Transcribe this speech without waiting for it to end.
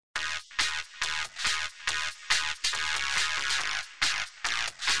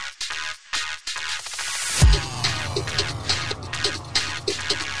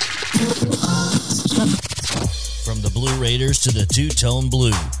Raiders to the two-tone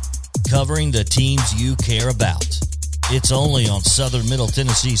blue, covering the teams you care about. It's only on Southern Middle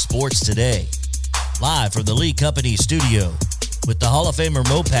Tennessee Sports Today. Live from the Lee Company studio with the Hall of Famer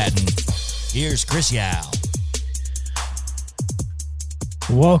Mo Patton, here's Chris Yao.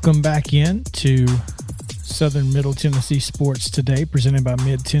 Welcome back in to Southern Middle Tennessee Sports Today, presented by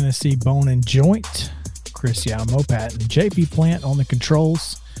Mid-Tennessee Bone and Joint. Chris Yao, Mo Patton, JP Plant on the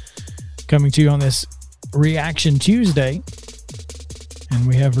controls, coming to you on this Reaction Tuesday. And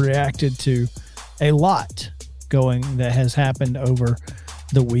we have reacted to a lot that has happened over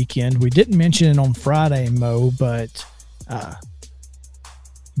the weekend. We didn't mention it on Friday, Mo, but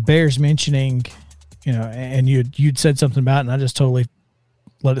Bears mentioning, and you'd said something about it, and I just totally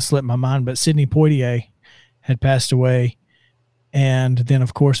let it slip my mind, but Sidney Poitier had passed away. And then,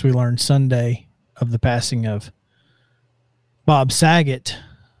 of course, we learned Sunday of the passing of Bob Saget,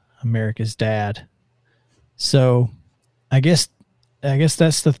 America's dad. So I guess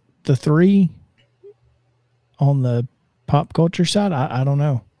that's the three on the pop culture side. I don't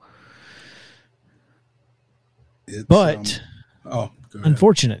know. But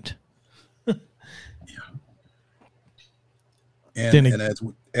unfortunate. And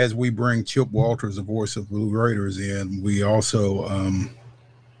as we bring Chip Walters, the voice of Blue Raiders, in, we also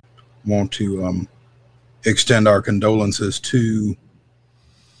want to extend our condolences to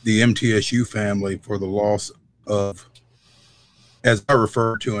the MTSU family for the loss of, as I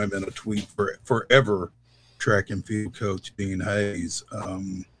referred to him in a tweet, forever track and field coach Dean Hayes.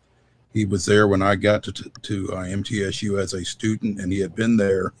 He was there when I got to MTSU as a student, and he had been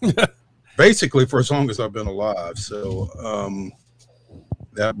there basically for as long as I've been alive. So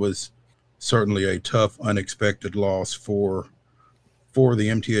that was certainly a tough, unexpected loss for the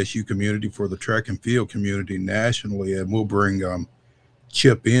MTSU community, for the track and field community nationally. And we'll bring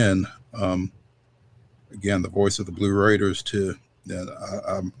Chip in, again, the voice of the Blue Raiders,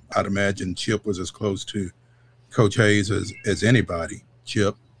 I'd imagine Chip was as close to Coach Hayes as anybody.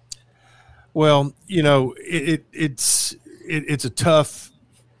 Chip. Well, it's a tough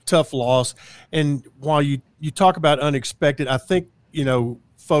loss. And while you talk about unexpected, I think,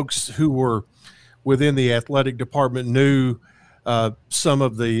 folks who were within the athletic department knew some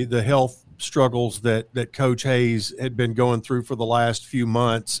of the health struggles that Coach Hayes had been going through for the last few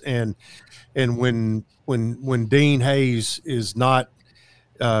months. And when Dean Hayes is not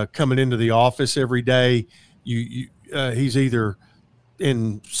coming into the office every day, he's either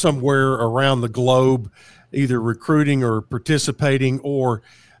in somewhere around the globe, either recruiting or participating, or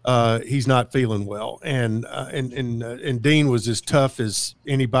he's not feeling well. And Dean was as tough as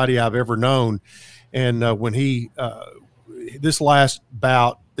anybody I've ever known. And when this last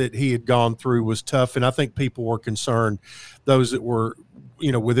bout that he had gone through was tough, and I think people were concerned, those that were,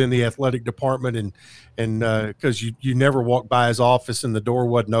 within the athletic department, and because you never walked by his office and the door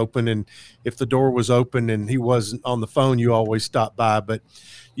wasn't open, and if the door was open and he wasn't on the phone, you always stopped by. But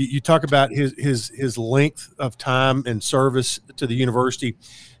you talk about his length of time and service to the university.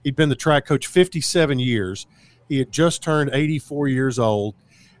 He'd been the track coach 57 years. He had just turned 84 years old,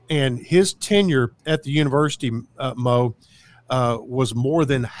 and his tenure at the university, Mo, was more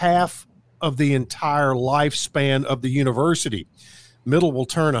than half of the entire lifespan of the university. Middle will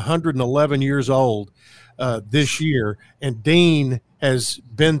turn 111 years old this year, and Dean has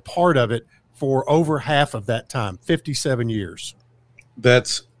been part of it for over half of that time, 57 years.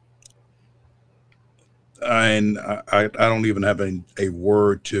 I don't even have a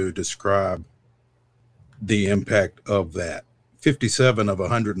word to describe the impact of that. 57 of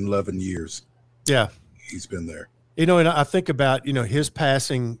 111 years. Yeah. He's been there. And I think about, his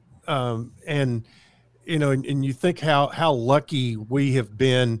passing, and you think how lucky we have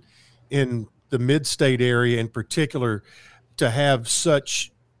been in the mid-state area in particular to have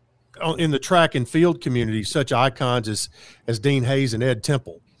such, in the track and field community, such icons as Dean Hayes and Ed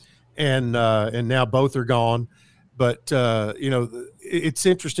Temple. And now both are gone. But, it's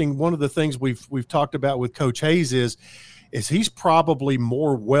interesting. One of the things we've talked about with Coach Hayes is he's probably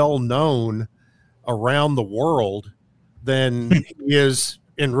more well-known around the world than he is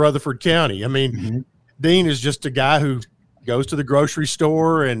in Rutherford County. I mean, mm-hmm. Dean is just a guy who goes to the grocery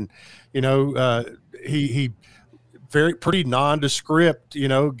store, and, he pretty nondescript,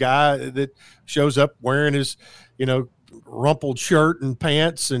 guy that shows up wearing his, rumpled shirt and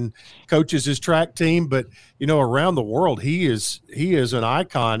pants and coaches his track team. But, around the world, he is an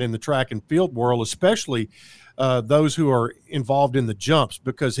icon in the track and field world, especially those who are involved in the jumps,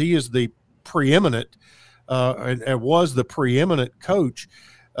 because he is the preeminent and was the preeminent coach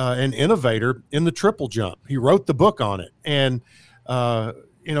and innovator in the triple jump. He wrote the book on it. And,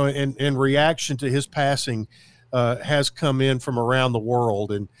 in reaction to his passing, has come in from around the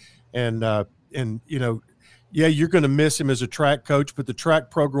world, and you know, yeah, you're going to miss him as a track coach, but the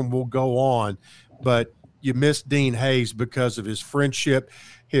track program will go on. But you miss Dean Hayes because of his friendship,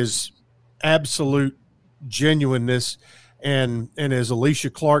 his absolute genuineness, and as Alicia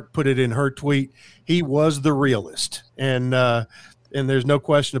Clark put it in her tweet, he was the realist, and there's no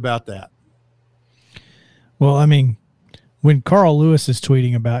question about that. Well, I mean, when Carl Lewis is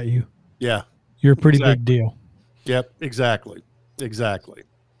tweeting about you, yeah, you're a pretty big deal. Yep, exactly.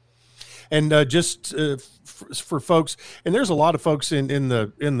 And just for folks, and there's a lot of folks in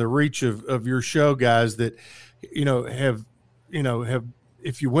the reach of your show, guys, that have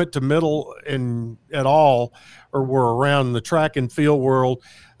if you went to middle and at all, or were around the track and field world,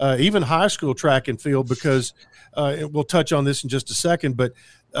 even high school track and field, because we'll touch on this in just a second, but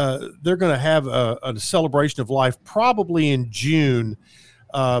they're going to have a celebration of life probably in June,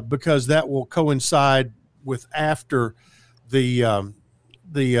 because that will coincide with after the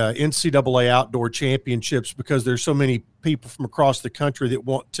NCAA Outdoor Championships, because there's so many people from across the country that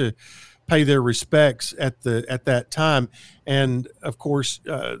want to pay their respects at that time. And of course,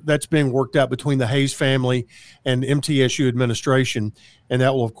 that's being worked out between the Hayes family and MTSU administration. And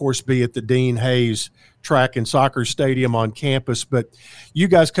that will, of course, be at the Dean Hayes Track and Soccer Stadium on campus. But you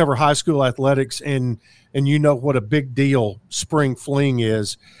guys cover high school athletics, and you know what a big deal spring fling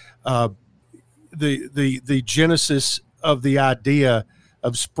is. The genesis of the idea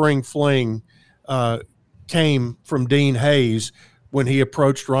of spring fling came from Dean Hayes when he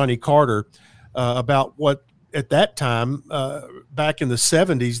approached Ronnie Carter about what, at that time, back in the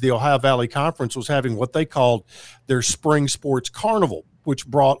 70s, the Ohio Valley Conference was having what they called their spring sports carnival, which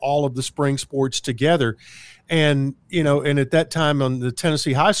brought all of the spring sports together. And, and at that time on the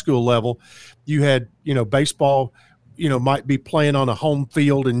Tennessee high school level, you had, baseball, might be playing on a home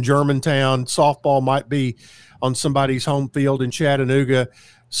field in Germantown. Softball might be on somebody's home field in Chattanooga.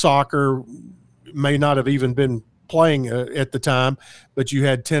 Soccer may not have even been playing at the time, but you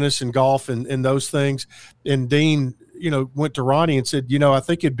had tennis and golf and those things. And Dean, went to Ronnie and said, I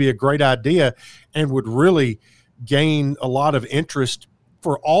think it'd be a great idea and would really gain a lot of interest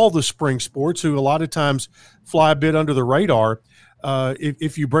for all the spring sports, who a lot of times fly a bit under the radar.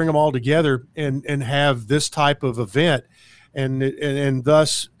 If you bring them all together and have this type of event, and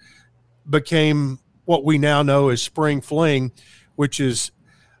thus became what we now know as Spring Fling, which is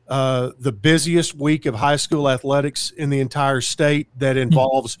the busiest week of high school athletics in the entire state, that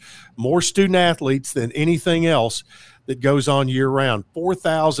involves more student athletes than anything else that goes on year round.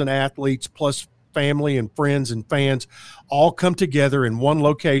 4,000 athletes plus family and friends and fans all come together in one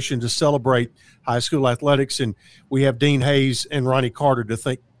location to celebrate high school athletics. And we have Dean Hayes and Ronnie Carter to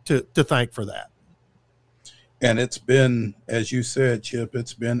thank for that. And it's been, as you said, Chip,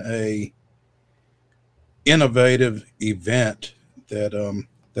 it's been a innovative event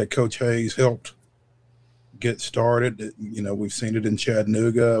that Coach Hayes helped get started. We've seen it in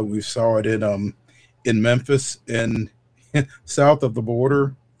Chattanooga. We saw it in Memphis and south of the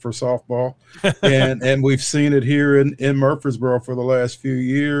border for softball. and we've seen it here in Murfreesboro for the last few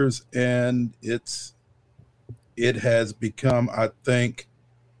years. And it has become, I think,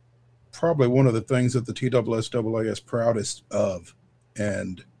 probably one of the things that the TSSAA is proudest of.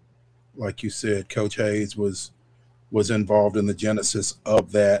 And like you said, Coach Hayes was involved in the genesis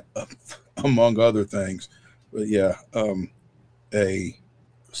of that, among other things. But yeah,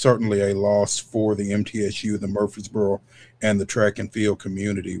 certainly a loss for the MTSU, the Murfreesboro, and the track and field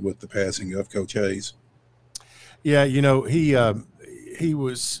community with the passing of Coach Hayes. Yeah, he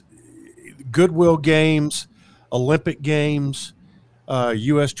was Goodwill Games, Olympic Games,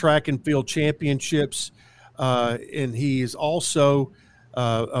 U.S. Track and Field Championships, and he is also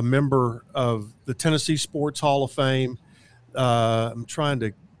a member of the Tennessee Sports Hall of Fame. I'm trying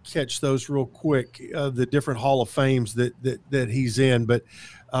to catch those real quick, the different Hall of Fames that he's in. But,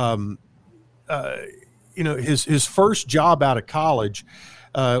 his first job out of college,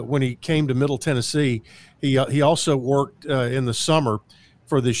 when he came to Middle Tennessee, he also worked in the summer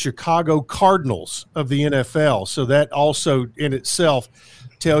for the Chicago Cardinals of the NFL. So that also in itself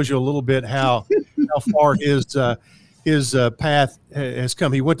tells you a little bit how far his path has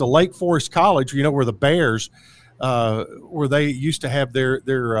come. He went to Lake Forest College, where the Bears, where they used to have their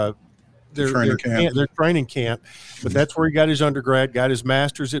training camp, but that's where he got his undergrad, got his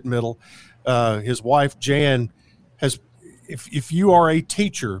master's at Middle. His wife, Jan, if you are a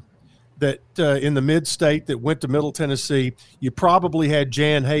teacher that in the mid-state that went to Middle Tennessee, you probably had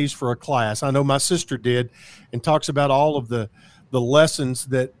Jan Hayes for a class. I know my sister did, and talks about all of the lessons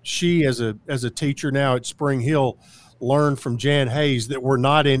that she, as a teacher now at Spring Hill, learned from Jan Hayes that were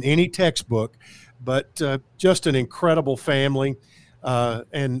not in any textbook, but just an incredible family,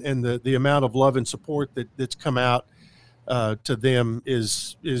 and the amount of love and support that's come out to them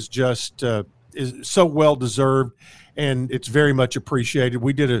is just is so well deserved, and it's very much appreciated.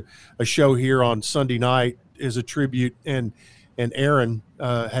 We did a show here on Sunday night as a tribute, and Erin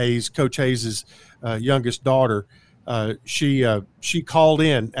Hayes, Coach Hayes' youngest daughter, she called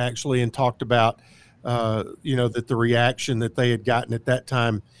in actually and talked about that the reaction that they had gotten at that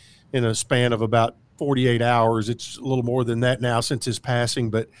time in a span of about 48 hours. It's a little more than that now since his passing,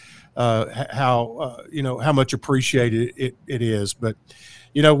 but how much appreciated it is. But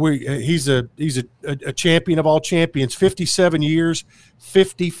he's a champion of all champions. 57 years,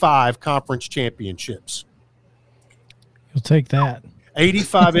 55 conference championships. You'll take that.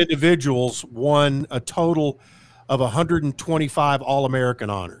 85 individuals won a total of 125 All-American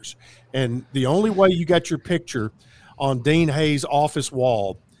honors. And the only way you got your picture on Dean Hayes' office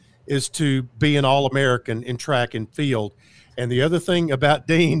wall is to be an All-American in track and field. And the other thing about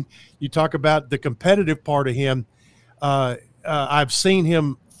Dean, you talk about the competitive part of him. I've seen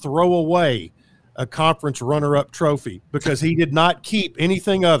him throw away a conference runner-up trophy because he did not keep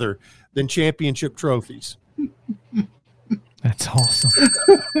anything other than championship trophies. That's awesome.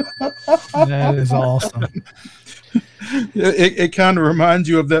 That is awesome. It kind of reminds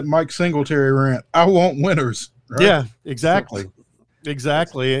you of that Mike Singletary rant. I want winners. Right? Yeah, exactly.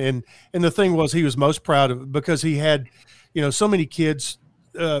 Exactly. And the thing was, he was most proud of because he had, so many kids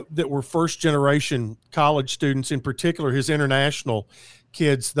that were first generation college students, in particular his international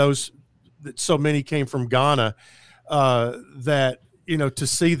kids, those that so many came from Ghana, that, to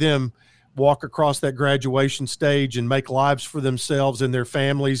see them walk across that graduation stage and make lives for themselves and their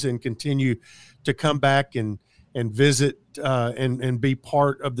families and continue to come back and visit and be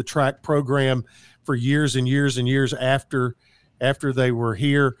part of the track program for years and years and years after they were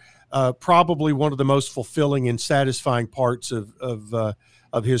here. Probably one of the most fulfilling and satisfying parts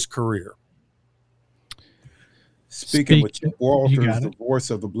of his career. Speaking with Chip Walters, the voice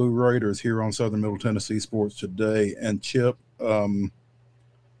of the Blue Raiders here on Southern Middle Tennessee Sports Today. And Chip,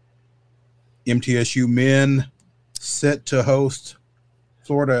 MTSU men set to host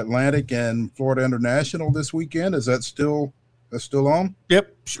Florida Atlantic and Florida International this weekend. Is that still on?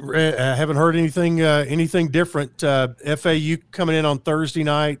 Yep. I haven't heard anything different. FAU coming in on Thursday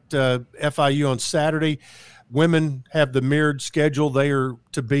night, FIU on Saturday. Women have the mirrored schedule. They are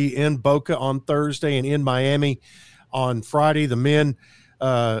to be in Boca on Thursday and in Miami on Friday. The men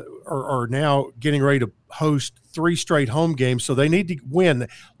are now getting ready to host 3 straight home games, so they need to win.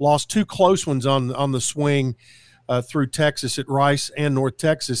 Lost 2 close ones on the swing through Texas at Rice and North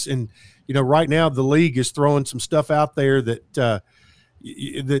Texas. And, right now the league is throwing some stuff out there that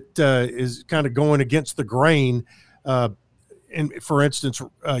is kind of going against the grain. And for instance,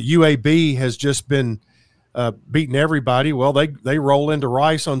 UAB has just been beating everybody. Well, they roll into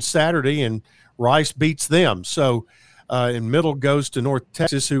Rice on Saturday and Rice beats them. So and Middle goes to North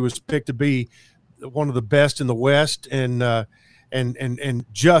Texas, who was picked to be one of the best in the West, and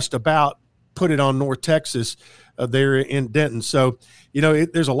just about put it on North Texas there in Denton. So,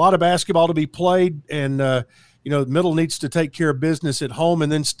 there's a lot of basketball to be played, and Middle needs to take care of business at home and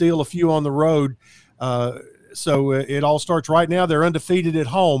then steal a few on the road. So it all starts right now. They're undefeated at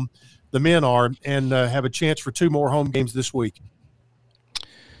home, the men are, and have a chance for 2 more home games this week.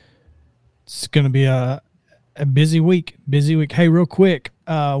 It's going to be a busy week. Hey, real quick,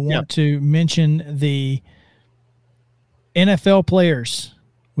 want to mention the NFL players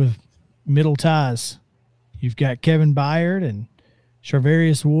with Middle ties. You've got Kevin Byard and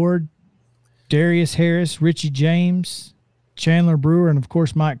Charvarius Ward, Darius Harris, Richie James, Chandler Brewer, and, of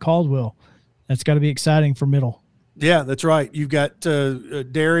course, Mike Caldwell. That's got to be exciting for Middle. Yeah, that's right. You've got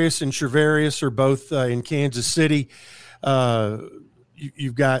Darius and Charvarius are both in Kansas City.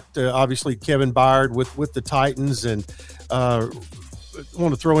 You've got, obviously, Kevin Byard with the Titans, and I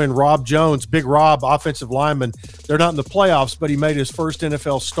want to throw in Rob Jones, Big Rob, offensive lineman. They're not in the playoffs, but he made his first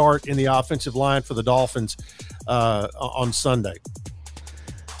NFL start in the offensive line for the Dolphins on Sunday.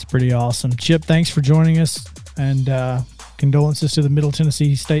 It's pretty awesome. Chip, thanks for joining us, and condolences to the Middle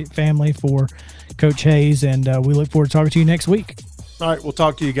Tennessee State family for Coach Hayes, and we look forward to talking to you next week. All right, we'll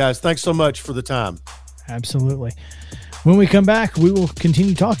talk to you guys. Thanks so much for the time. Absolutely. When we come back, we will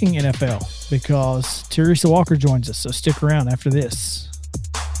continue talking NFL because Teresa Walker joins us, so stick around after this.